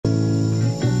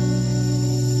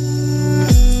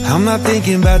I'm not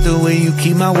thinking about the way you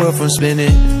keep my world from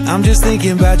spinning. I'm just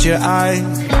thinking about your eyes.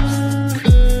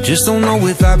 Just don't know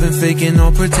if I've been faking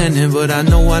or pretending, but I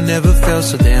know I never felt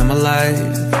so damn alive.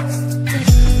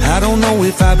 I don't know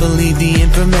if I believe the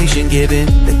information given,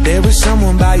 that there is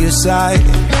someone by your side.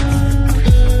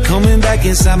 Coming back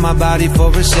inside my body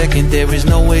for a second, there is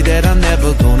no way that I'm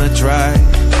never gonna try.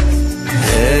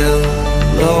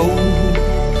 Hello,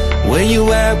 where you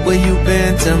at, where you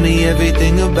been? Tell me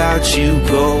everything about you.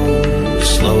 Go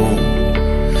slow,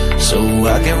 so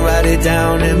I can write it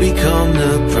down and become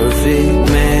the perfect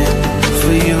man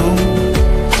for you.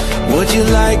 What you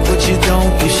like, what you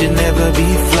don't, you should never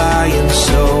be flying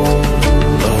so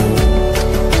low.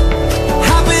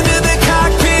 Hop into the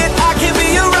cockpit, I can be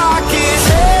a rocket.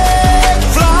 Hey,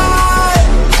 fly.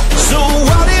 So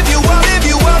what if you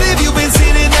been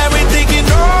sitting there and thinking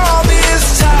all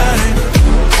this time?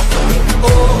 Oh,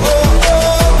 oh,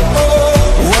 oh, oh.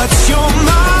 What's your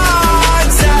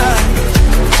mind's at?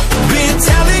 Been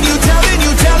telling you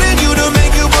to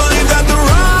make you believe that the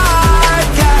right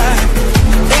guy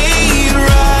ain't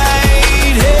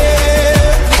right here,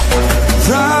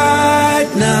 right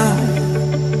now,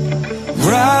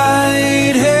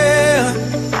 right here.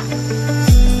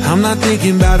 I'm not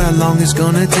thinking about how long it's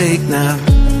gonna take now.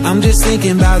 I'm just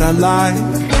thinking about our lives.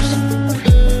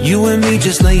 You and me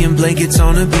just laying blankets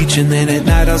on a beach, and then at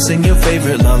night I'll sing your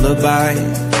favorite lullaby.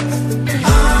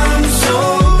 I'm so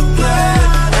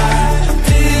glad I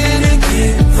didn't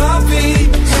give up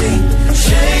easy,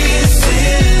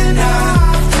 chasing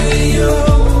after you.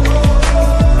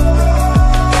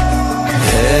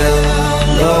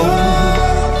 Hello,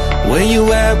 where you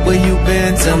at, where you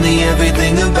been? Tell me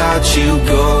everything about you.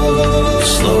 Go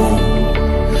slow,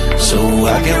 so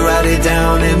I can write it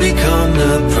down and become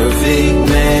the perfect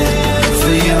man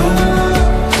for you.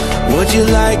 What you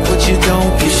like, what you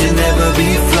don't, you should never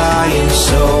be flying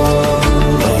so